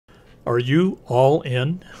Are you all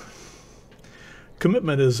in?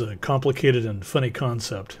 Commitment is a complicated and funny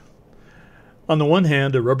concept. On the one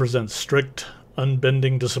hand, it represents strict,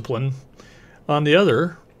 unbending discipline. On the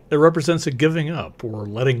other, it represents a giving up or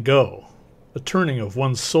letting go, a turning of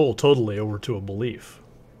one's soul totally over to a belief.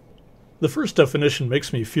 The first definition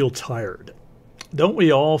makes me feel tired. Don't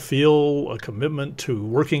we all feel a commitment to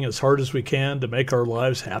working as hard as we can to make our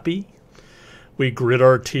lives happy? We grit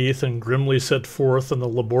our teeth and grimly set forth on the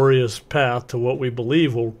laborious path to what we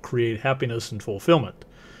believe will create happiness and fulfillment.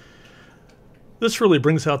 This really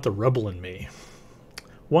brings out the rebel in me.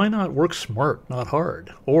 Why not work smart, not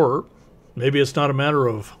hard? Or maybe it's not a matter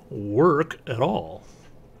of work at all.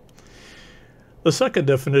 The second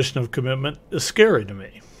definition of commitment is scary to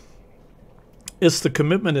me. It's the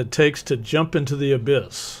commitment it takes to jump into the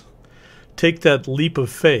abyss. Take that leap of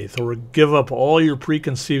faith, or give up all your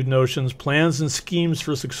preconceived notions, plans, and schemes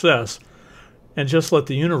for success, and just let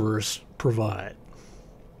the universe provide.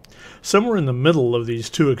 Somewhere in the middle of these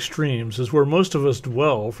two extremes is where most of us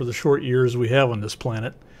dwell for the short years we have on this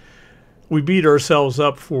planet. We beat ourselves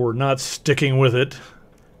up for not sticking with it,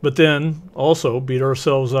 but then also beat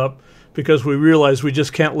ourselves up because we realize we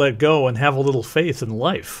just can't let go and have a little faith in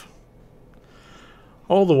life.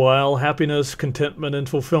 All the while, happiness, contentment, and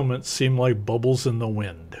fulfillment seem like bubbles in the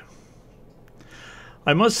wind.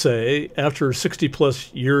 I must say, after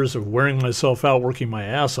 60-plus years of wearing myself out working my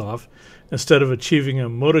ass off, instead of achieving a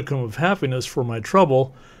modicum of happiness for my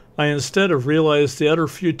trouble, I instead have realized the utter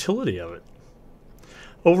futility of it.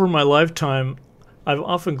 Over my lifetime, I've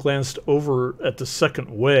often glanced over at the second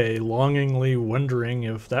way, longingly wondering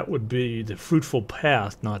if that would be the fruitful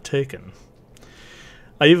path not taken.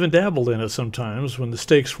 I even dabbled in it sometimes when the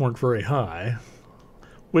stakes weren't very high,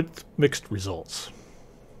 with mixed results.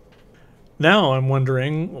 Now I'm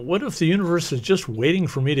wondering, what if the universe is just waiting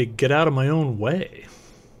for me to get out of my own way?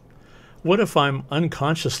 What if I'm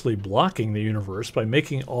unconsciously blocking the universe by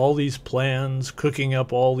making all these plans, cooking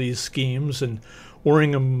up all these schemes, and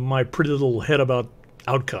worrying my pretty little head about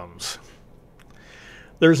outcomes?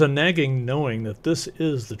 There's a nagging knowing that this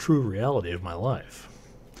is the true reality of my life,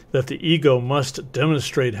 that the ego must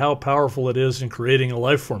demonstrate how powerful it is in creating a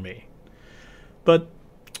life for me. But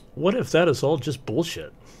what if that is all just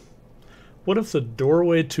bullshit? What if the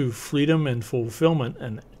doorway to freedom and fulfillment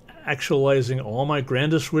and actualizing all my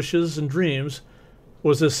grandest wishes and dreams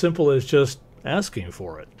was as simple as just asking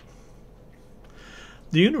for it?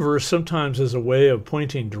 The universe sometimes has a way of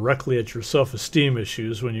pointing directly at your self-esteem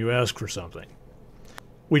issues when you ask for something.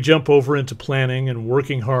 We jump over into planning and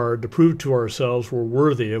working hard to prove to ourselves we're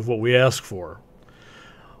worthy of what we ask for.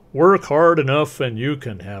 Work hard enough and you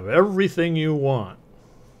can have everything you want.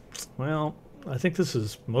 Well, I think this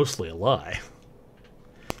is mostly a lie.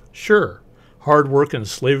 Sure, hard work and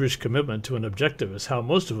slavish commitment to an objective is how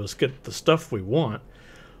most of us get the stuff we want,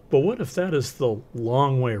 but what if that is the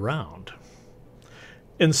long way round?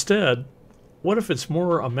 Instead, what if it's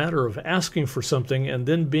more a matter of asking for something and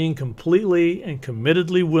then being completely and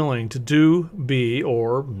committedly willing to do, be,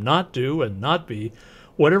 or not do and not be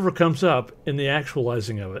whatever comes up in the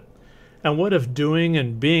actualizing of it? And what if doing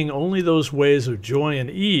and being only those ways of joy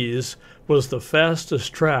and ease was the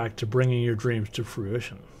fastest track to bringing your dreams to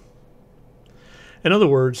fruition? In other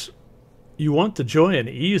words, you want the joy and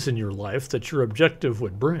ease in your life that your objective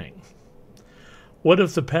would bring. What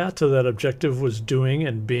if the path to that objective was doing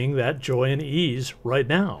and being that joy and ease right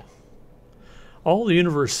now? All the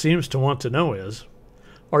universe seems to want to know is,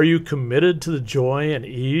 are you committed to the joy and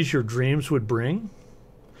ease your dreams would bring?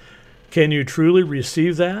 Can you truly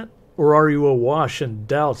receive that, or are you awash in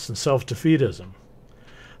doubts and self-defeatism?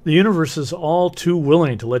 The universe is all too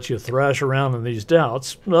willing to let you thrash around in these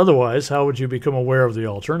doubts, otherwise how would you become aware of the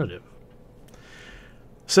alternative?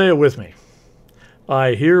 Say it with me.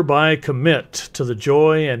 I hereby commit to the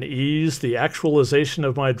joy and ease the actualization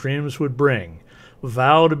of my dreams would bring.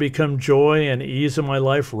 Vow to become joy and ease in my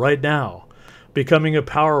life right now, becoming a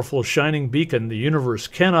powerful shining beacon the universe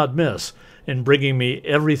cannot miss in bringing me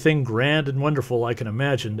everything grand and wonderful I can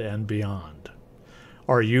imagine and beyond.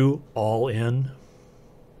 Are you all in?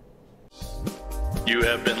 You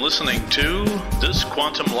have been listening to This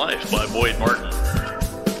Quantum Life by Boyd Martin,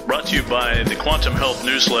 brought to you by the Quantum Health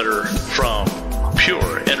Newsletter from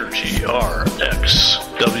Pure Energy RX,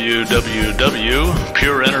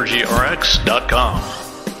 www.pureenergyrx.com.